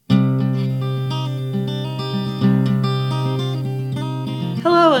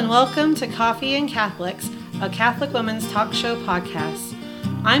Hello and welcome to Coffee and Catholics, a Catholic women's talk show podcast.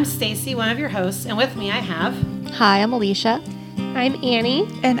 I'm Stacy, one of your hosts, and with me I have... Hi, I'm Alicia. I'm Annie.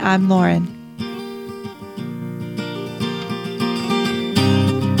 And I'm Lauren.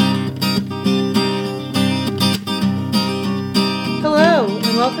 Hello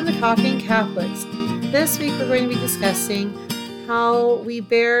and welcome to Coffee and Catholics. This week we're going to be discussing how we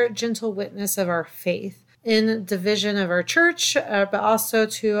bear gentle witness of our faith in division of our church, but also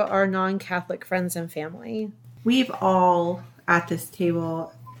to our non-Catholic friends and family. We've all at this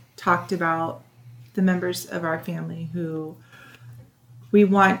table talked about the members of our family who we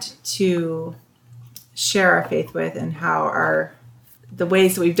want to share our faith with, and how the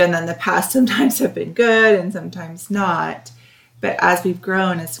ways that we've done that in the past sometimes have been good and sometimes not. But as we've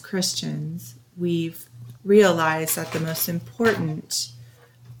grown as Christians, we've realized that the most important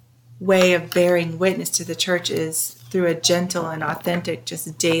way of bearing witness to the church is through a gentle and authentic,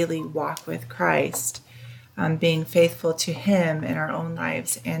 just daily walk with Christ, being faithful to Him in our own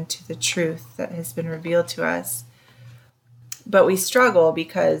lives and to the truth that has been revealed to us. But we struggle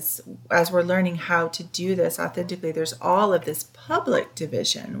because as we're learning how to do this authentically, there's all of this public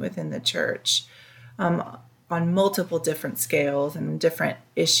division within the church on multiple different scales and different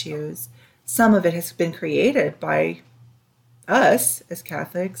issues. Some of it has been created by us as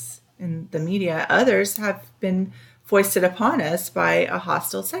Catholics in the media. Others have been foisted upon us by a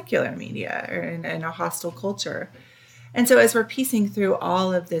hostile secular media and a hostile culture. And so as we're piecing through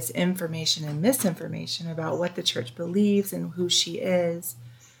all of this information and misinformation about what the church believes and who she is,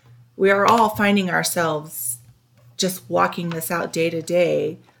 we are all finding ourselves just walking this out day to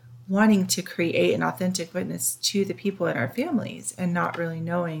day, wanting to create an authentic witness to the people in our families and not really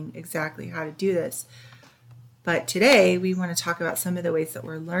knowing exactly how to do this. But today we want to talk about some of the ways that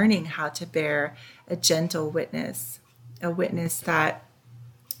we're learning how to bear a gentle witness, a witness that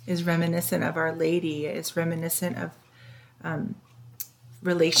is reminiscent of Our Lady, is reminiscent of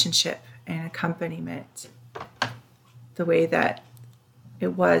relationship and accompaniment, the way that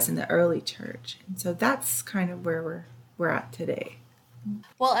it was in the early church. And so that's kind of where we're at today.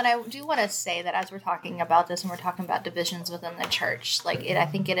 Well, and I do want to say that as we're talking about this and we're talking about divisions within the church, I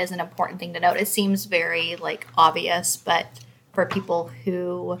think it is an important thing to note. It seems very obvious, but for people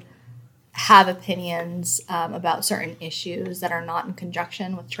who have opinions about certain issues that are not in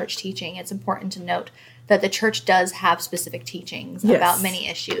conjunction with church teaching, it's important to note that the church does have specific teachings about many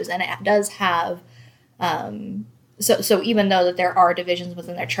issues, and it does have So even though that there are divisions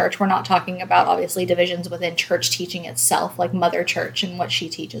within their church, we're not talking about, obviously, divisions within church teaching itself, like Mother Church and what she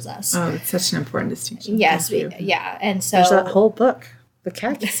teaches us. Oh, it's such an important distinction. Yes, and so... There's that whole book, the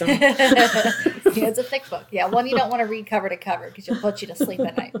Catechism. It's a thick book. Yeah, one you don't want to read cover to cover because it'll put you to sleep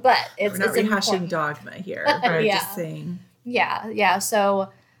at night. But we're not rehashing dogma here. We're just saying... Yeah.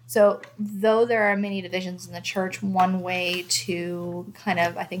 So though there are many divisions in the church, one way to kind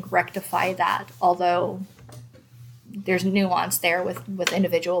of, I think, rectify that, although... there's nuance there with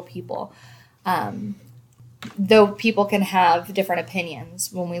individual people. Though people can have different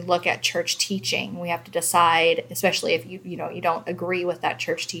opinions, when we look at church teaching, we have to decide, especially if you don't agree with that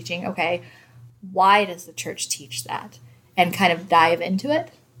church teaching, okay, why does the church teach that? And kind of dive into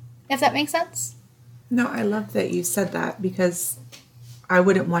it, if that makes sense. No, I love that you said that, because I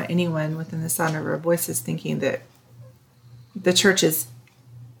wouldn't want anyone within the sound of our voices thinking that the church is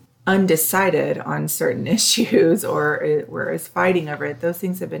undecided on certain issues or is fighting over it. Those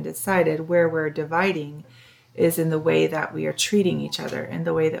things have been decided. Where we're dividing is in the way that we are treating each other and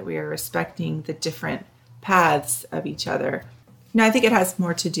the way that we are respecting the different paths of each other. I think it has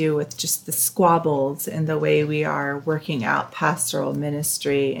more to do with just the squabbles and the way we are working out pastoral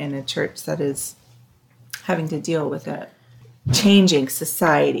ministry in a church that is having to deal with a changing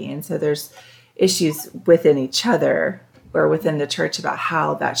society. And so there's issues within each other or within the church about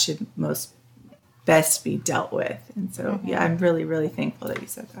how that should most best be dealt with. And so, I'm really, really thankful that you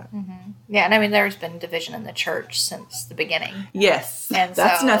said that. Mm-hmm. Yeah, and I mean, there's been division in the church since the beginning. Yes, and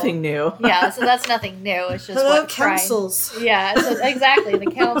that's nothing new. Yeah, so that's nothing new. It's just what councils. Yeah, so exactly,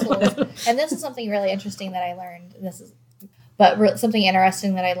 the councils. And this is something really interesting that I learned. Something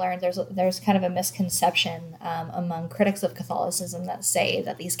interesting that I learned, there's kind of a misconception among critics of Catholicism that say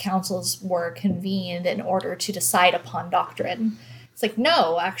that these councils were convened in order to decide upon doctrine. It's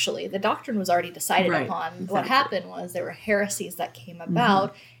no, actually, the doctrine was already decided upon. Exactly. What happened was there were heresies that came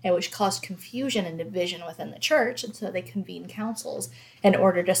about, and which caused confusion and division within the church, and so they convened councils in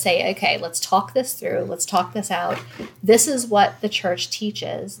order to say, okay, let's talk this through, let's talk this out. This is what the church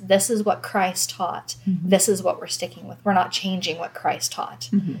teaches. This is what Christ taught. This is what we're sticking with. We're not changing what Christ taught.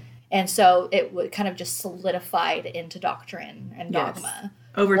 And so it kind of just solidified into doctrine and dogma.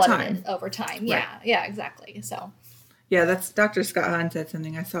 over what time. it is over time. Right. Yeah, exactly. So Yeah, that's Dr. Scott Hahn said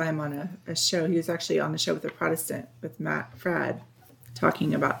something. I saw him on a show. He was actually on the show with a Protestant, with Matt Fradd,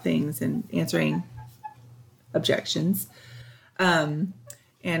 talking about things and answering objections. And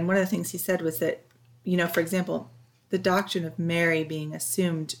one of the things he said was that, for example, the doctrine of Mary being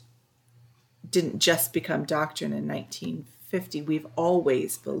assumed didn't just become doctrine in 1950. We've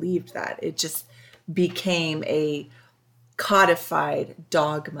always believed that. It just became a codified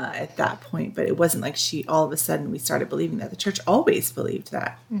dogma at that point, but it wasn't like all of a sudden we started believing that. The church always believed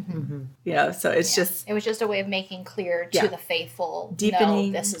that. So it's just, it was just a way of making clear to the faithful,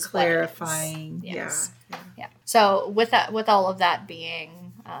 deepening, no, this is clarifying. What it is. Yes. Yeah. So with all of that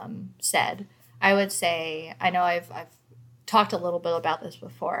being said, I would say, I know I've talked a little bit about this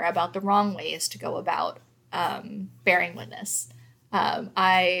before, about the wrong ways to go about bearing witness. When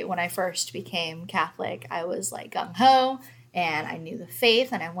I first became Catholic, I was like gung-ho, and I knew the faith,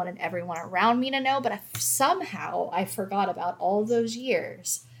 and I wanted everyone around me to know, but somehow I forgot about all those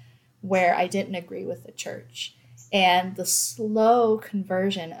years where I didn't agree with the church. And the slow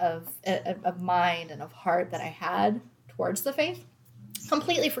conversion of mind and of heart that I had towards the faith,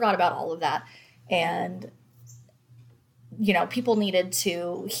 completely forgot about all of that. And people needed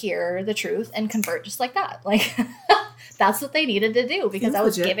to hear the truth and convert just like that. Like, that's what they needed to do, because I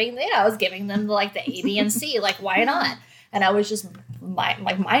was giving them like the A, B, and C. Like, why not? And I was just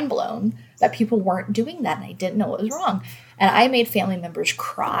mind blown that people weren't doing that, and I didn't know what was wrong. And I made family members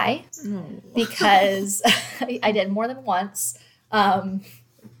cry because I did more than once.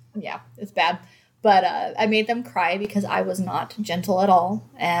 Yeah, it's bad. But I made them cry because I was not gentle at all.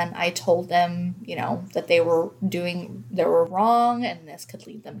 And I told them, that they were wrong, and this could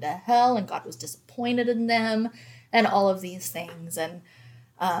lead them to hell, and God was disappointed in them, and all of these things. And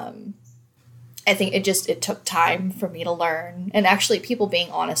I think it took time for me to learn. And actually people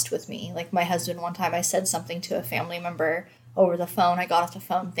being honest with me. Like my husband, one time I said something to a family member over the phone. I got off the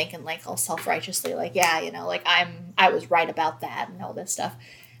phone thinking like all self-righteously, like, yeah, like I was right about that and all this stuff.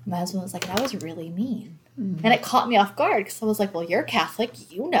 My husband was like, that was really mean. Mm-hmm. And it caught me off guard, because I was like, well, you're Catholic,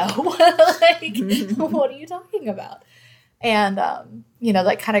 like, what are you talking about? And,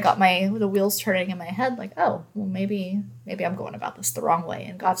 that kind of got the wheels turning in my head, like, oh, well, maybe I'm going about this the wrong way.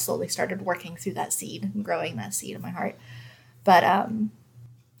 And God slowly started working through that seed and growing that seed in my heart. But,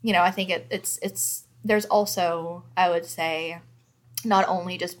 I think it's there's also, I would say, not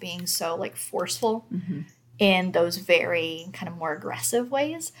only just being so like forceful in those very kind of more aggressive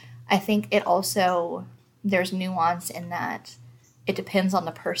ways. I think it also, there's nuance in that it depends on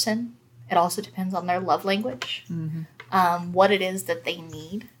the person. It also depends on their love language, what it is that they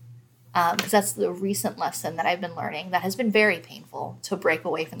need. Because that's the recent lesson that I've been learning that has been very painful, to break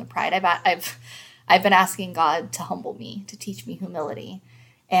away from the pride. I've been asking God to humble me, to teach me humility.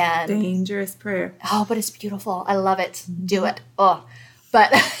 And dangerous prayer. Oh, but it's beautiful. I love it. Do it. Oh, but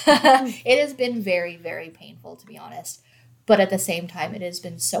it has been very, very painful, to be honest. But at the same time, it has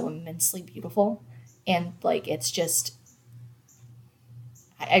been so immensely beautiful. And like, it's just,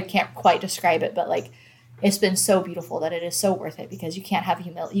 I can't quite describe it, but like, it's been so beautiful that it is so worth it, because you can't have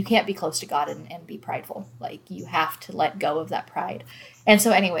humility. You can't be close to God and be prideful. Like, you have to let go of that pride. And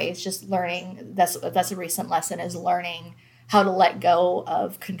so anyways, just learning, that's a recent lesson, is learning how to let go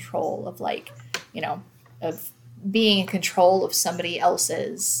of control, of like, of being in control of somebody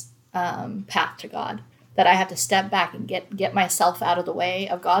else's path to God. That I have to step back and get myself out of the way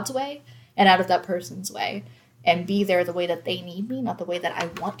of God's way and out of that person's way, and be there the way that they need me, not the way that I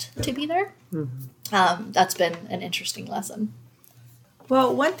want to be there. That's been an interesting lesson.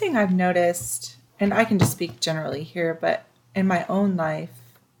 Well, one thing I've noticed, and I can just speak generally here, but in my own life,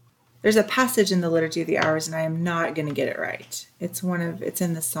 there's a passage in the Liturgy of the Hours, and I am not going to get it right. It's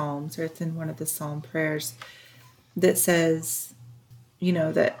in the Psalms, or it's in one of the Psalm prayers, that says,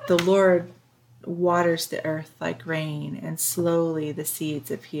 that the Lord waters the earth like rain, and slowly the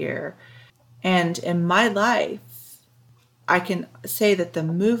seeds appear. And in my life, I can say that the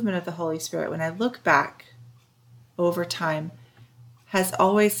movement of the Holy Spirit, when I look back over time, has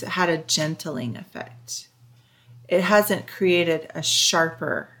always had a gentling effect. It hasn't created a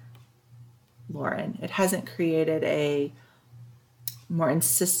sharper Lauren. It hasn't created a more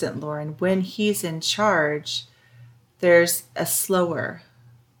insistent Lauren. When he's in charge, there's a slower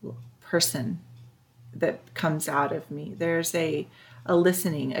person that comes out of me. There's a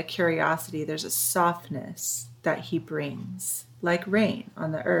listening, a curiosity. There's a softness that he brings, like rain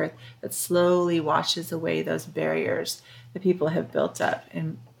on the earth, that slowly washes away those barriers that people have built up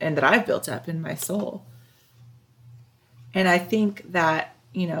and that I've built up in my soul. And I think that,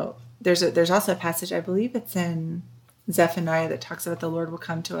 there's also a passage, I believe it's in Zephaniah that talks about the Lord will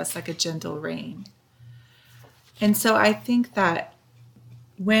come to us like a gentle rain. And so I think that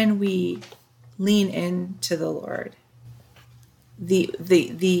when we lean into the Lord,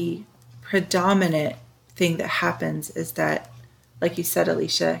 the predominant thing that happens is that, like you said,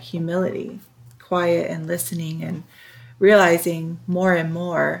 Alicia, humility, quiet and listening and realizing more and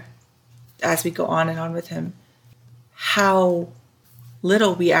more as we go on and on with him, how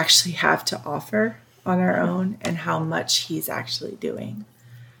little we actually have to offer on our own and how much he's actually doing.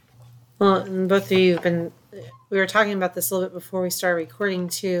 Well, and both of you we were talking about this a little bit before we started recording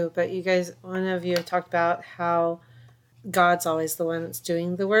too, but you guys, one of you have talked about how God's always the one that's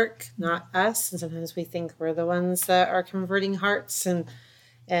doing the work, not us. And sometimes we think we're the ones that are converting hearts and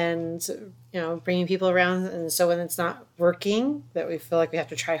bringing people around. And so when it's not working, that we feel like we have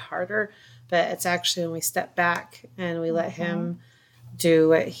to try harder. But it's actually when we step back and we let him do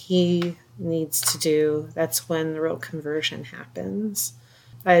what he needs to do, that's when the real conversion happens.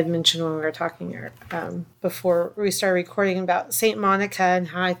 I had mentioned when we were talking before we started recording about St. Monica and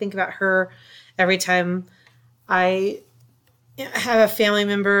how I think about her every time I have a family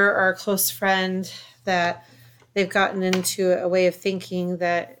member or a close friend that they've gotten into a way of thinking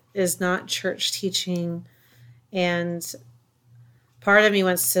that is not church teaching. And part of me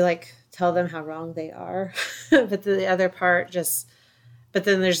wants to tell them how wrong they are. But the other part but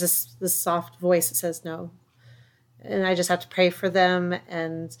then there's this soft voice that says no. And I just have to pray for them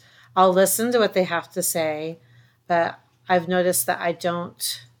and I'll listen to what they have to say. But I've noticed that I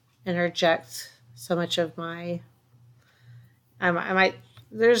don't interject so much of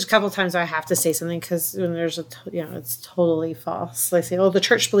there's a couple times I have to say something because when there's it's totally false. They say, oh, the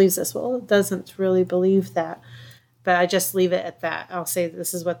church believes this. Well, it doesn't really believe that. But I just leave it at that. I'll say,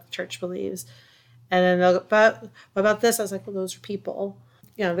 this is what the church believes. And then they'll go, but what about this? I was like, well, those are people.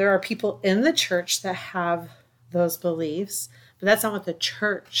 There are people in the church that have those beliefs, but that's not what the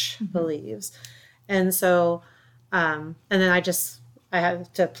church believes. And so, and then I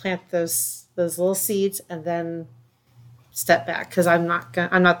have to plant those little seeds and then step back because I'm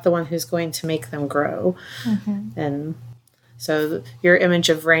not the one who's going to make them grow. And so your image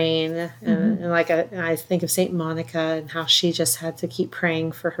of rain and I think of St. Monica and how she just had to keep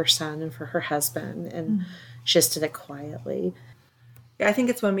praying for her son and for her husband, and she just did it quietly. Yeah, I think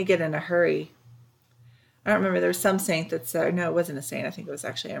it's when we get in a hurry. I don't remember. There was some saint that said, no, it wasn't a saint. I think it was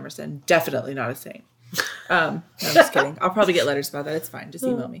actually Emerson. Definitely not a saint. No, I'm just kidding. I'll probably get letters about that. It's fine. Just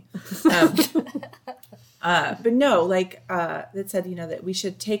email me. But no, that said, that we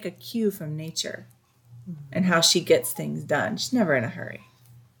should take a cue from nature and how she gets things done. She's never in a hurry.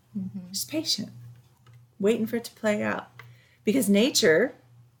 She's patient, waiting for it to play out. Because nature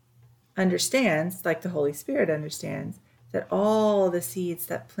understands, like the Holy Spirit understands, that all the seeds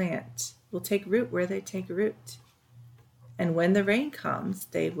that plant will take root where they take root. And when the rain comes,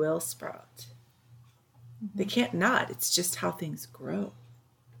 they will sprout. They can't not. It's just how things grow.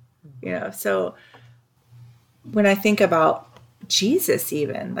 So when I think about Jesus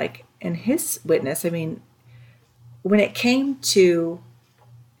even, in his witness, when it came to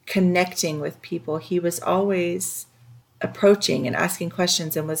connecting with people, he was always approaching and asking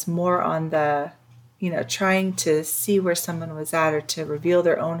questions and was more on the trying to see where someone was at or to reveal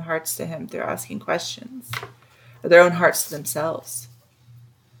their own hearts to him through asking questions, or their own hearts to themselves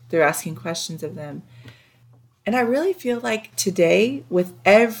through asking questions of them. And I really feel like today, with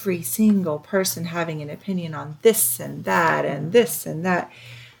every single person having an opinion on this and that and this and that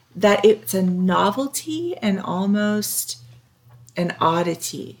it's a novelty and almost an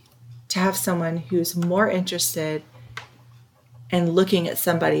oddity to have someone who's more interested and looking at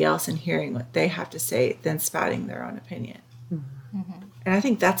somebody else and hearing what they have to say than spouting their own opinion. And I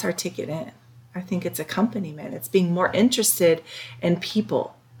think that's our ticket in. I think it's accompaniment. It's being more interested in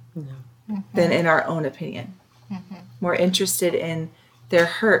people than in our own opinion. More interested in their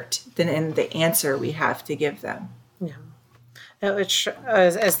hurt than in the answer we have to give them. Which I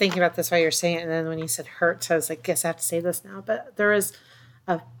was thinking about this while you're saying it, and then when you said hurt, so I was like, guess I have to say this now. But there was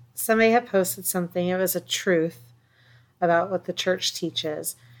somebody had posted something. It was a truth about what the church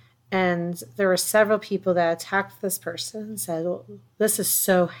teaches. And there were several people that attacked this person and said, well, this is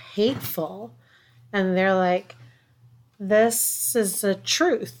so hateful. And they're like, this is the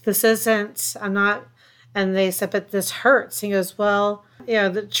truth. This isn't, I'm not, and they said, but this hurts. He goes, well,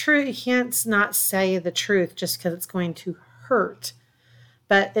 the truth, you can't not say the truth just because it's going to hurt.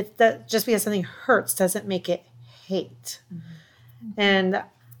 But that just because something hurts doesn't make it hate. And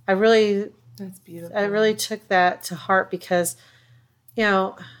that's beautiful. I really took that to heart because,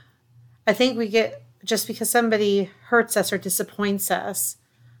 I think we get, just because somebody hurts us or disappoints us,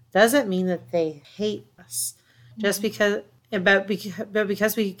 doesn't mean that they hate us. Just because, but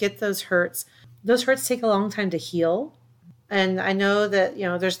because we get those hurts take a long time to heal. And I know that,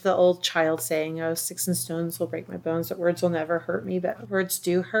 there's the old child saying, sticks and stones will break my bones, but words will never hurt me, but words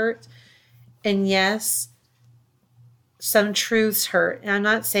do hurt. And yes, some truths hurt. And I'm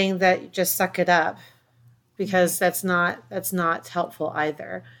not saying that you just suck it up, because that's not helpful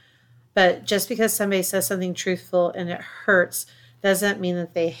either. But just because somebody says something truthful and it hurts doesn't mean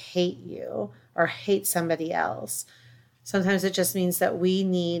that they hate you or hate somebody else. Sometimes it just means that we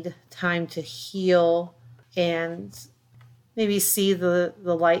need time to heal and maybe see the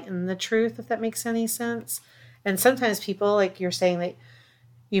light in the truth, if that makes any sense. And sometimes people, like you're saying, that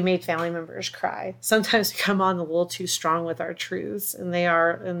you made family members cry. Sometimes we come on a little too strong with our truths, and they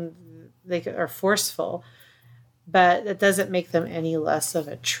are forceful, but it doesn't make them any less of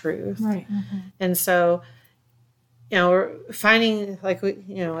a truth. Right. Mm-hmm. And so, we're finding, like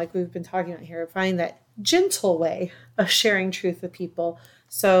we've been talking about here, finding that gentle way of sharing truth with people.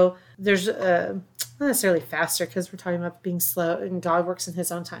 So there's not necessarily faster, because we're talking about being slow, and God works in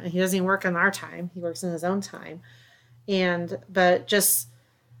his own time. And he doesn't even work on our time. He works in his own time. But just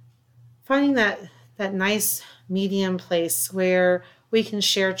finding that nice medium place where we can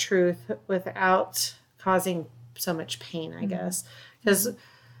share truth without causing so much pain, I guess. Because,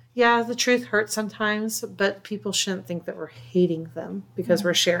 the truth hurts sometimes, but people shouldn't think that we're hating them because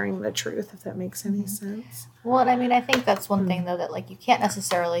we're sharing the truth, if that makes any sense. Well, and I mean, I think that's one thing, though, that, like, you can't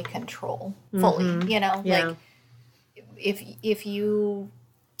necessarily control fully, Like, if you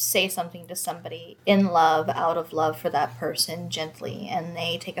say something to somebody in love, out of love for that person, gently, and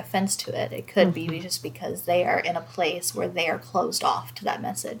they take offense to it, it could be just because they are in a place where they are closed off to that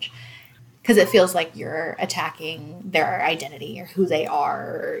message. Because it feels like you're attacking their identity or who they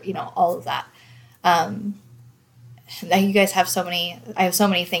are, or, all of that. Now you guys have I have so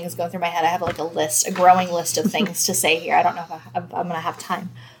many things going through my head. I have like a growing list of things to say here. I don't know if I'm going to have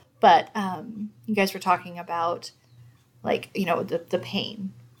time. But you guys were talking about, like, the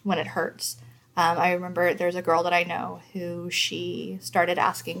pain when it hurts. I remember there's a girl that I know who she started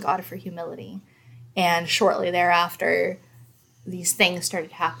asking God for humility. And shortly thereafter, these things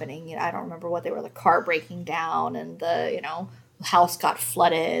started happening. I don't remember what they were, the car breaking down, and the, house got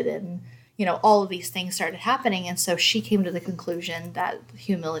flooded, and, all of these things started happening. And so she came to the conclusion that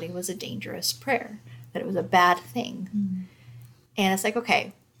humility was a dangerous prayer, that it was a bad thing. Mm-hmm. And it's like,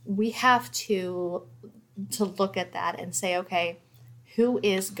 okay, we have to look at that and say, okay, who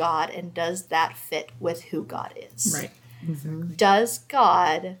is God, and does that fit with who God is? Right. Exactly. Does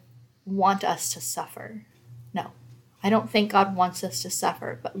God want us to suffer? No. I don't think God wants us to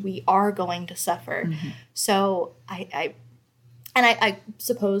suffer, but we are going to suffer. Mm-hmm. So I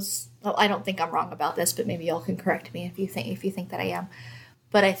suppose, well, I don't think I'm wrong about this, but maybe y'all can correct me if you think that I am.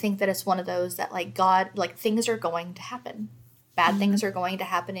 But I think that it's one of those that, like, God, like, things are going to happen. Bad things are going to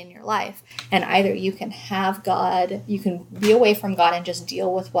happen in your life. And either you can have God, you can be away from God and just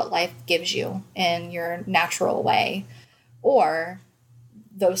deal with what life gives you in your natural way, or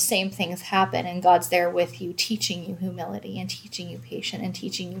those same things happen and God's there with you, teaching you humility and teaching you patience and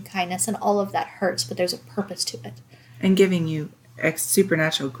teaching you kindness, and all of that hurts, but there's a purpose to it. And giving you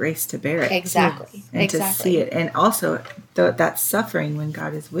supernatural grace to bear it. Exactly. And to see it. And also, that suffering, when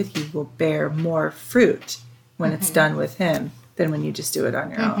God is with you, will bear more fruit when it's done with him than when you just do it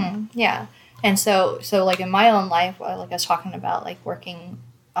on your own. Yeah. And so like in my own life, like I was talking about, like working,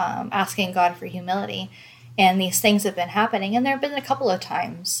 asking God for humility, and these things have been happening. And there have been a couple of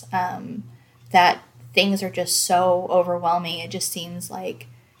times that things are just so overwhelming. It just seems like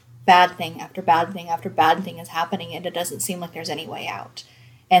bad thing after bad thing after bad thing is happening, and it doesn't seem like there's any way out.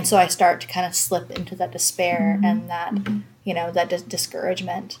 And so I start to kind of slip into that despair and that, that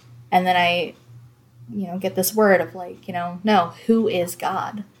discouragement. And then I, get this word of like, no, who is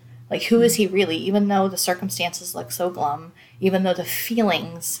God? Like, who is he really? Even though the circumstances look so glum, even though the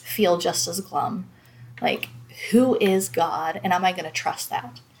feelings feel just as glum, like, who is God? And am I going to trust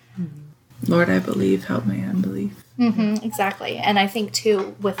that? Lord, I believe, help my unbelief. Exactly. And I think,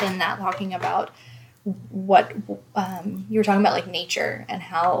 too, within that, talking about what you were talking about, like nature and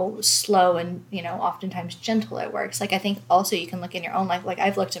how slow and, oftentimes gentle it works. Like, I think also you can look in your own life. Like,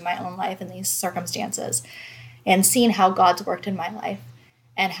 I've looked in my own life in these circumstances and seen how God's worked in my life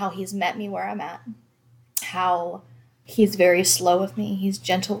and how he's met me where I'm at, how he's very slow with me, he's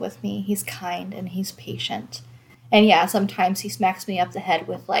gentle with me, he's kind, and he's patient. And yeah, sometimes he smacks me up the head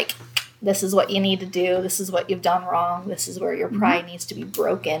with like, this is what you need to do, this is what you've done wrong, this is where your pride needs to be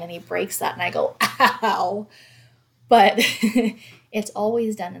broken, and he breaks that, and I go, ow. But it's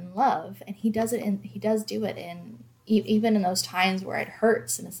always done in love, and he does do it in even in those times where it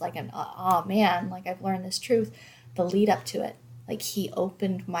hurts, and it's like oh man, like I've learned this truth, the lead up to it, like he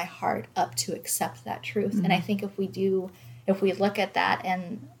opened my heart up to accept that truth. And I think if we look at that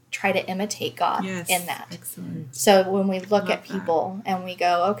and try to imitate God in that. Excellent. So when we look at people and we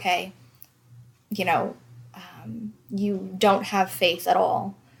go, okay, you don't have faith at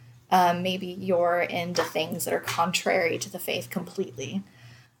all. Maybe you're into things that are contrary to the faith completely.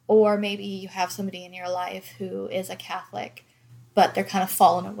 Or maybe you have somebody in your life who is a Catholic, but they're kind of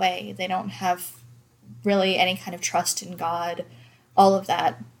fallen away. They don't have really any kind of trust in God, all of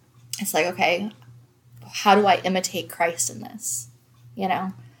that. It's like, okay, how do I imitate Christ in this?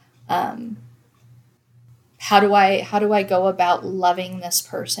 How do I go about loving this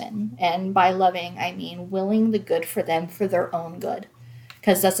person? And by loving, I mean willing the good for them for their own good.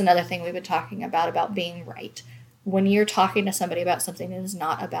 Because that's another thing we've been talking about being right. When you're talking to somebody about something that is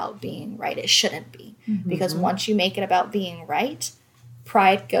not about being right, it shouldn't be. Mm-hmm. Because once you make it about being right,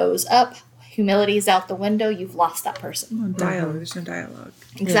 pride goes up, humility is out the window, you've lost that person. Well, dialogue, there's no dialogue.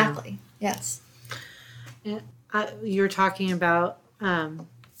 Exactly, yes. You were talking about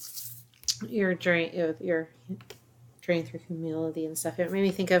your journey through humility and stuff. It made me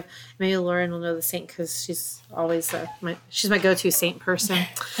think of, maybe Lauren will know the saint because she's always she's my go-to saint person.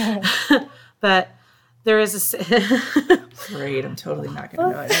 But there is Great, I'm totally not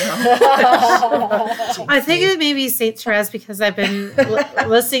going to know it. I think it may be Saint Therese because I've been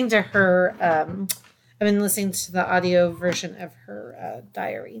listening to her. I've been listening to the audio version of her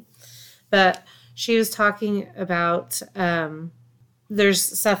diary, but she was talking about there's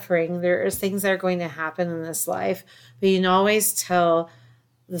suffering, there's things that are going to happen in this life, but you can always tell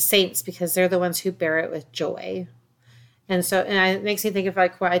the saints because they're the ones who bear it with joy. And it makes me think of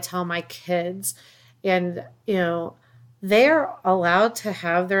like what I tell my kids. And, they're allowed to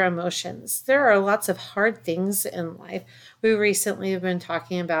have their emotions. There are lots of hard things in life. We recently have been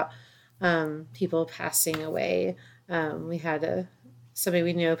talking about people passing away. We had somebody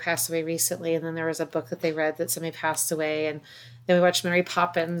we knew passed away recently, and then there was a book that they read that somebody passed away, and then we watched Mary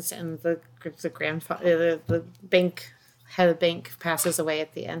Poppins, and the grandfather, the bank head of the bank passes away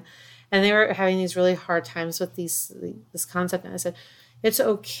at the end. And they were having these really hard times with this concept. And I said, it's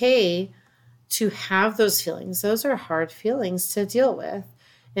okay to have those feelings. Those are hard feelings to deal with.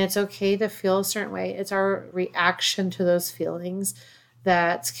 And it's okay to feel a certain way. It's our reaction to those feelings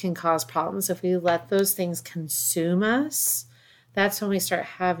that can cause problems. If we let those things consume us, that's when we start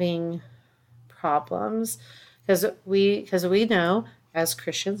having problems. Because we know as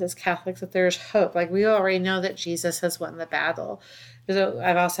Christians, as Catholics, that there's hope. Like we already know that Jesus has won the battle.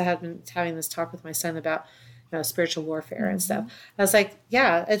 I've also been having this talk with my son about spiritual warfare and stuff. I was like,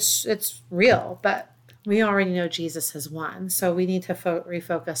 yeah, it's real, but we already know Jesus has won. So we need to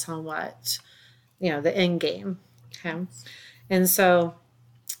refocus on what, the end game. Okay. And so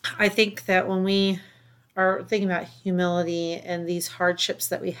I think that when we are thinking about humility and these hardships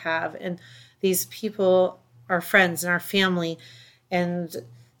that we have, and these people, our friends and our family and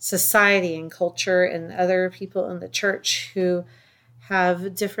society and culture and other people in the church who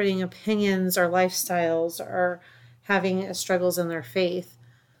have differing opinions or lifestyles or having struggles in their faith,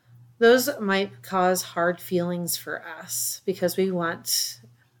 those might cause hard feelings for us because we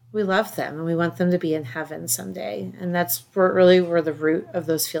love them and we want them to be in heaven someday. And that's where the root of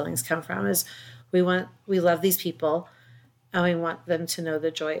those feelings come from, is we love these people and we want them to know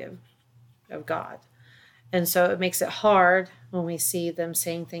the joy of God. And so it makes it hard when we see them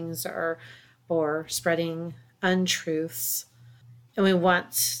saying things or spreading untruths. And we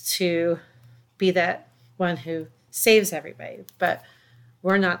want to be that one who saves everybody, but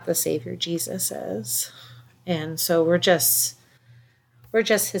we're not the Savior Jesus is. And so we're just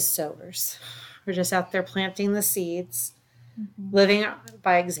his sowers. We're just out there planting the seeds, living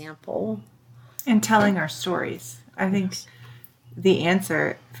by example. And telling our stories. I think the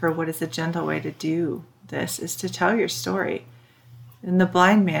answer for what is a gentle way to do this is to tell your story. When the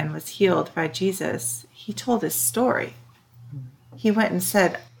blind man was healed by Jesus, he told his story. He went and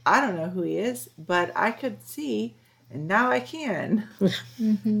said, I don't know who he is, but I could see, and now I can.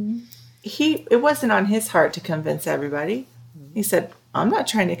 It wasn't on his heart to convince everybody. He said, I'm not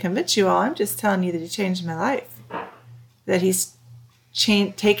trying to convince you all. I'm just telling you that he changed my life. That he's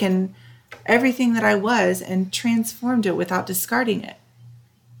taken everything that I was and transformed it without discarding it.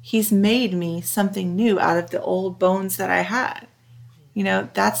 He's made me something new out of the old bones that I had.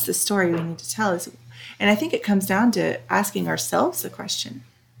 That's the story we need to tell. And I think it comes down to asking ourselves the question,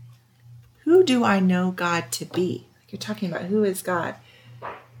 who do I know God to be? Like you're talking about, who is God?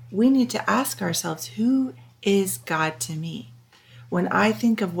 We need to ask ourselves, who is God to me? When I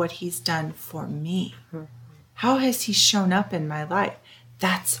think of what he's done for me, how has he shown up in my life?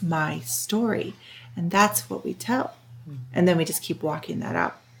 That's my story. And that's what we tell. And then we just keep walking that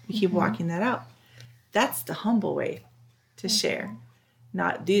out. We keep walking that out. That's the humble way to share.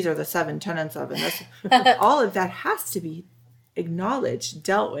 Not these are the 7 tenets of it. All of that has to be acknowledged,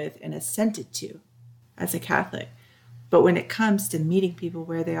 dealt with, and assented to as a Catholic. But when it comes to meeting people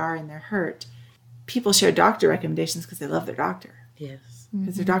where they are in their hurt, people share doctor recommendations because they love their doctor. Yes.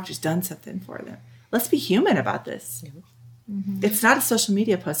 Because their doctor's done something for them. Let's be human about this. It's not a social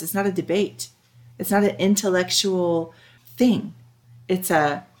media post. It's not a debate. It's not an intellectual thing. It's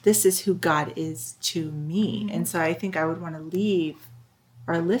this is who God is to me. And so I think I would want to leave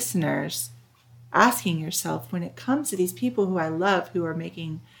our listeners asking yourself, when it comes to these people who I love, who are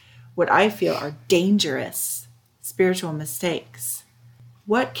making what I feel are dangerous spiritual mistakes,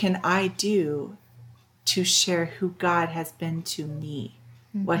 what can I do to share who God has been to me,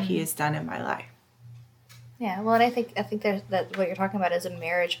 what he has done in my life? Yeah, well, and I think there's that what you're talking about is a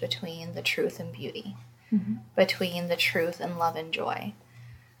marriage between the truth and beauty, between the truth and love and joy.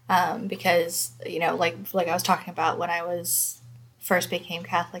 Because, like I was talking about when I first became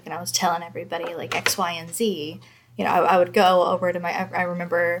Catholic and I was telling everybody like X, Y, and Z, I would go over to I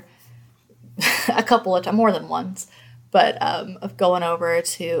remember a couple of times, more than once, but of going over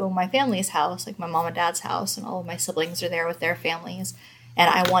to my family's house, like my mom and dad's house, and all of my siblings are there with their families. And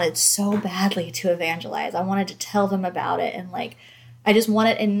I wanted so badly to evangelize. I wanted to tell them about it. And like, I just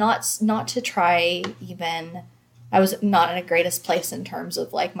wanted, and not to try even, I was not in the greatest place in terms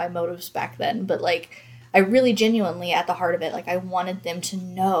of like my motives back then, but like, I really genuinely at the heart of it, like I wanted them to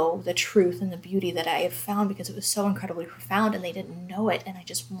know the truth and the beauty that I had found because it was so incredibly profound and they didn't know it. And I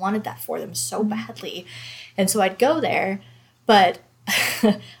just wanted that for them so badly. And so I'd go there, but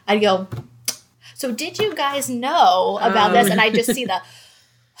I'd go, so did you guys know about this? And I just see the,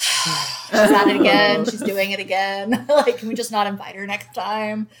 she's at it again. She's doing it again. Like, can we just not invite her next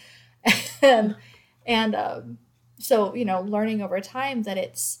time? And so, learning over time that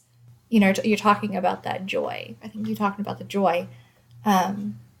it's, you're talking about that joy. I think you're talking about the joy.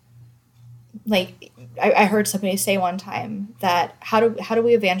 Like I heard somebody say one time that how do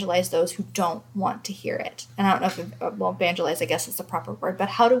we evangelize those who don't want to hear it? And I don't know if evangelize, I guess is the proper word, but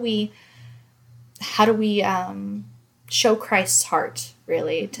how do we show Christ's heart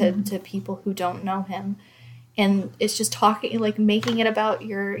really to people who don't know him? And it's just talking, like making it about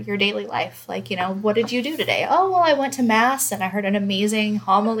your daily life. Like, what did you do today? Oh, well, I went to Mass and I heard an amazing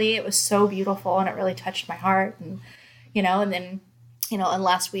homily. It was so beautiful and it really touched my heart. And, and then, and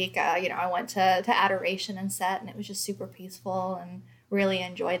last week, I went to adoration and set and it was just super peaceful and really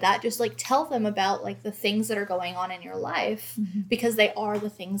enjoyed that. Just like tell them about like the things that are going on in your life because they are the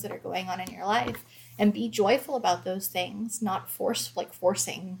things that are going on in your life. And be joyful about those things, not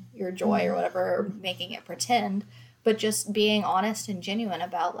forcing your joy or whatever, or making it pretend, but just being honest and genuine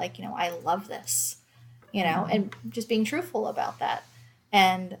about like, I love this, and just being truthful about that.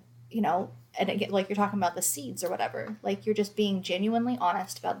 And, and again, like you're talking about the seeds or whatever, like you're just being genuinely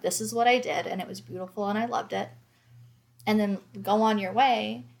honest about this is what I did and it was beautiful and I loved it. And then go on your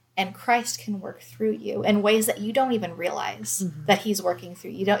way. And Christ can work through you in ways that you don't even realize that he's working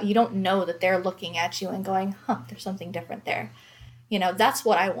through. You don't know that they're looking at you and going, there's something different there. That's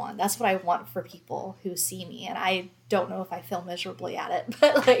what I want. That's what I want for people who see me. And I don't know if I feel miserably at it,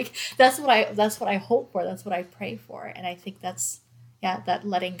 but like, that's what I hope for. That's what I pray for. And I think that's, that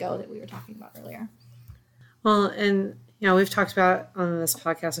letting go that we were talking about earlier. Well, and, we've talked about on this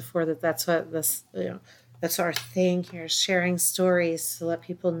podcast before that's what this, that's our thing here, sharing stories to let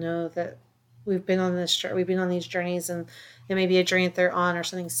people know that we've been on these journeys, and it may be a journey that they're on or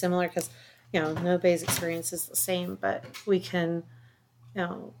something similar because, nobody's experience is the same, but we can,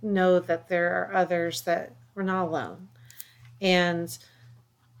 know that there are others that we're not alone. And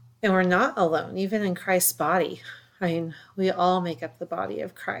we're not alone, even in Christ's body. I mean, we all make up the body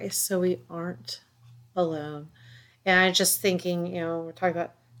of Christ, so we aren't alone. And I'm just thinking, we're talking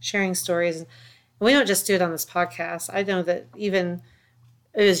about sharing stories, and we don't just do it on this podcast. I know that even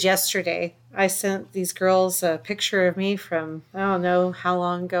it was yesterday, I sent these girls a picture of me from, I don't know how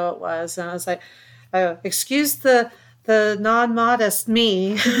long ago it was. And I was like, excuse the non-modest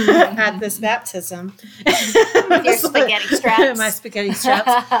me at this baptism. With your spaghetti straps. My spaghetti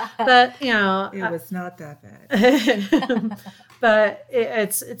straps. But, it was not that bad. But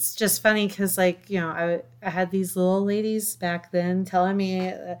it's just funny because, like, I had these little ladies back then telling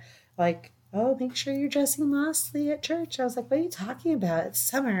me, like, oh, make sure you're dressing modestly at church. I was like, what are you talking about? It's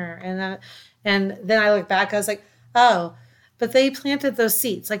summer. And then I look back, I was like, oh, but they planted those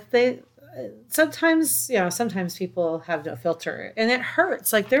seeds. Like sometimes people have no filter and it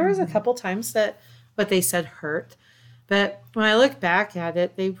hurts. Like there was a couple times that what they said hurt, But when I look back at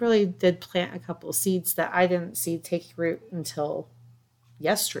it, they really did plant a couple of seeds that I didn't see take root until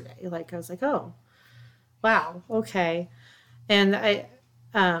yesterday. Like I was like, oh, wow, okay. And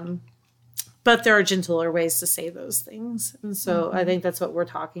but there are gentler ways to say those things. And so I think that's what we're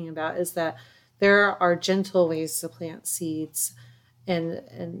talking about, is that there are gentle ways to plant seeds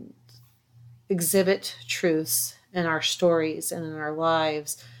and exhibit truths in our stories and in our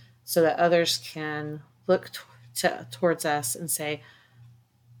lives so that others can look towards us and say,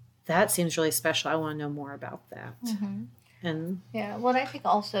 that seems really special. I want to know more about that. And yeah, well, I think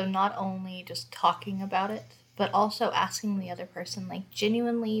also not only just talking about it, but also asking the other person, like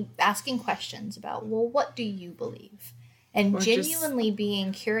genuinely asking questions about, well, what do you believe? And genuinely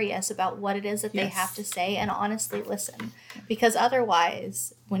being curious about what it is that they have to say, and honestly listen. Because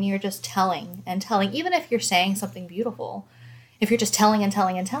otherwise, when you're just telling and telling, even if you're saying something beautiful, if you're just telling and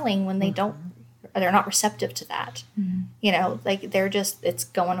telling and telling, when they're not receptive to that, you know, like they're just, it's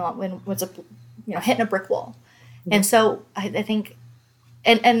going on when it's hitting a brick wall. And so I think,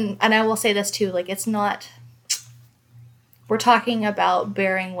 and I will say this too, like it's not, we're talking about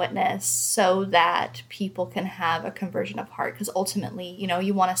bearing witness so that people can have a conversion of heart, because ultimately, you know,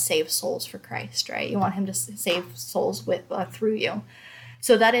 you want to save souls for Christ, right? You want him to save souls through you.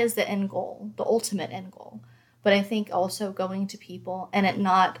 So that is the end goal, the ultimate end goal. But I think also going to people and it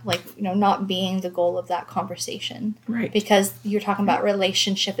not like, you know, not being the goal of that conversation. Right. Because you're talking about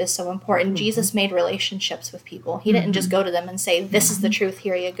relationship is so important. Jesus made relationships with people. He didn't just go to them and say, this is the truth,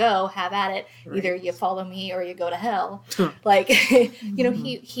 here you go, have at it. Right. Either you follow me or you go to hell. Like, you know,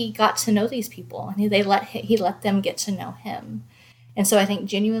 he got to know these people and he let them get to know him. And so I think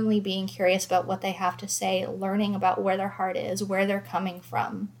genuinely being curious about what they have to say, learning about where their heart is, where they're coming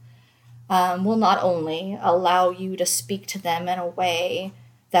from, will not only allow you to speak to them in a way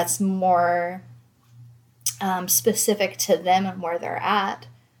that's more specific to them and where they're at,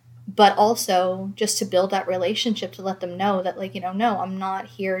 but also just to build that relationship, to let them know that, like, you know, no, I'm not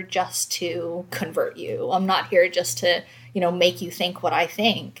here just to convert you. I'm not here just to, you know, make you think what I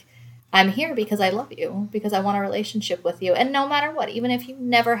think. I'm here because I love you, because I want a relationship with you. And no matter what, even if you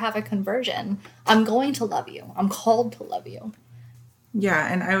never have a conversion, I'm going to love you. I'm called to love you.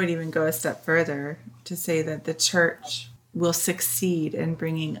 Yeah, and I would even go a step further to say that the church will succeed in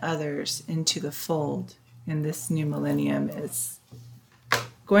bringing others into the fold in this new millennium is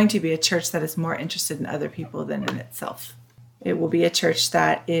going to be a church that is more interested in other people than in itself. It will be a church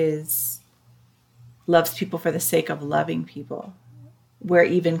that loves people for the sake of loving people, where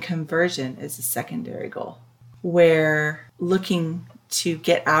even conversion is a secondary goal, where looking to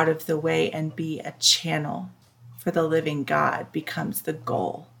get out of the way and be a channel for the living God becomes the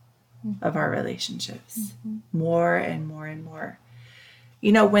goal of our relationships, more and more and more.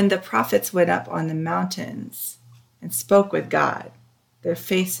 You know, when the prophets went up on the mountains and spoke with God, their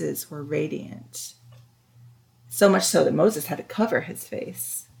faces were radiant. So much so that Moses had to cover his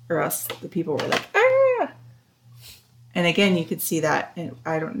face, or else the people were like, ah! And again, you could see that, and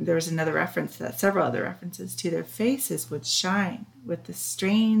there was another reference to that, several other references to their faces would shine with this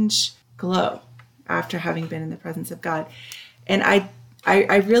strange glow after having been in the presence of God. And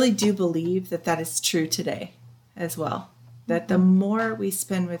I really do believe that is true today as well. That the more we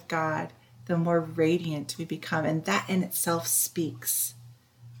spend with God, the more radiant we become. And that in itself speaks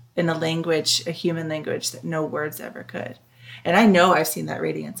in a human language that no words ever could. And I know I've seen that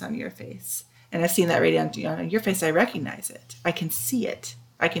radiance on your face. And I've seen that radiance on your face. I recognize it. I can see it.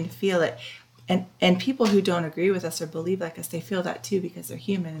 I can feel it. And people who don't agree with us or believe like us, they feel that too, because they're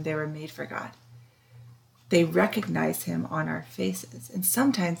human and they were made for God. They recognize him on our faces. And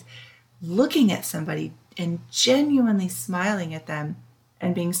sometimes looking at somebody and genuinely smiling at them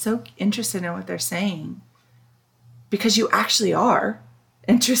and being so interested in what they're saying, because you actually are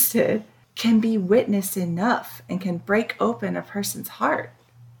interested, can be witness enough and can break open a person's heart.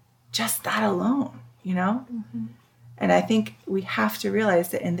 Just that alone, you know? And I think we have to realize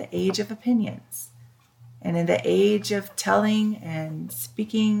that in the age of opinions and in the age of telling and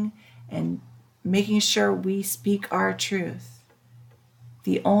speaking and making sure we speak our truth,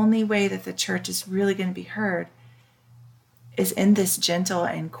 the only way that the church is really going to be heard is in this gentle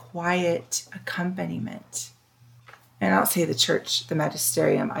and quiet accompaniment. And I don't say the church, the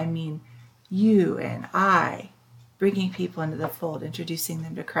magisterium, I mean you and I, bringing people into the fold, introducing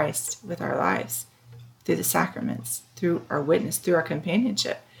them to Christ with our lives, through the sacraments, through our witness, through our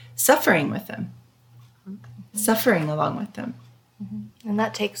companionship, suffering with them, suffering along with them. And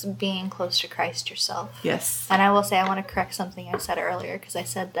that takes being close to Christ yourself. Yes. And I will say, I want to correct something I said earlier, because I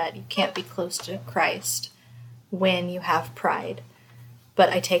said that you can't be close to Christ when you have pride. But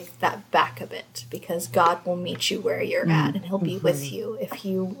I take that back a bit, because God will meet you where you're at, and He'll be with you if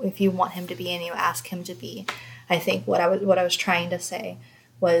you want Him to be, and you ask Him to be. I think what I was trying to say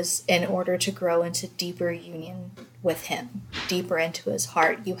was, in order to grow into deeper union with Him, deeper into His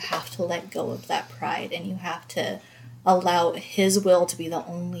heart, you have to let go of that pride, and you have to allow His will to be the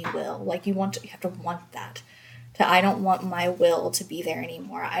only will. Like you have to want that. I don't want my will to be there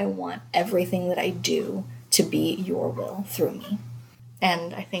anymore. I want everything that I do to be your will through me.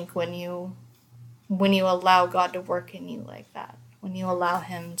 And I think when you allow God to work in you like that, when you allow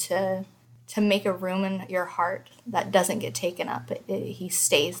Him to make a room in your heart that doesn't get taken up, He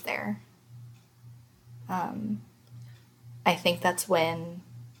stays there. I think that's when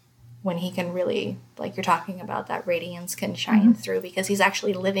He can really, like you're talking about, that radiance can shine through, because He's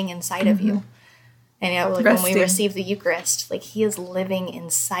actually living inside of you. And like when we receive the Eucharist, like He is living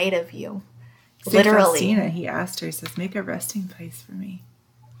inside of you. Literally. Faustina, He asked her, He says, make a resting place for me.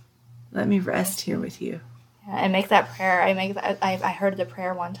 Let me rest here with you. Yeah, and make that prayer. I heard the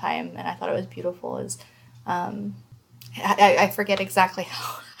prayer one time, and I thought it was beautiful. I forget exactly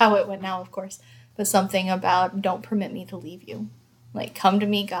how it went now, of course, but something about, don't permit me to leave you. Like, come to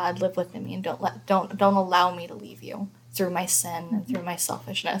me, God, live within me, and don't allow me to leave you through my sin and through my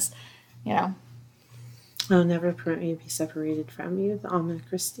selfishness. I'll never permit me to be separated from you, the Amen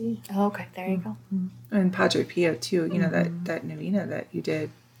Christi. Oh, okay, there you go. And Padre Pio, too, that novena that you did,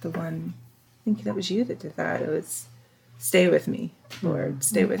 the one, I think that was you that did that. It was, stay with me, Lord,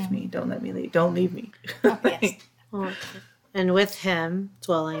 stay with me. Don't let me leave. Don't leave me. Oh, yes. And with Him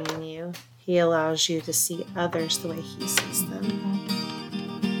dwelling in you, He allows you to see others the way He sees them,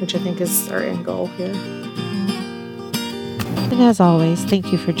 which I think is our end goal here. And as always,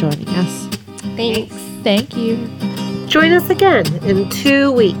 thank you for joining us. Thanks. Thank you. Join us again in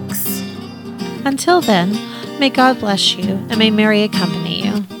 2 weeks. Until then, may God bless you and may Mary accompany you.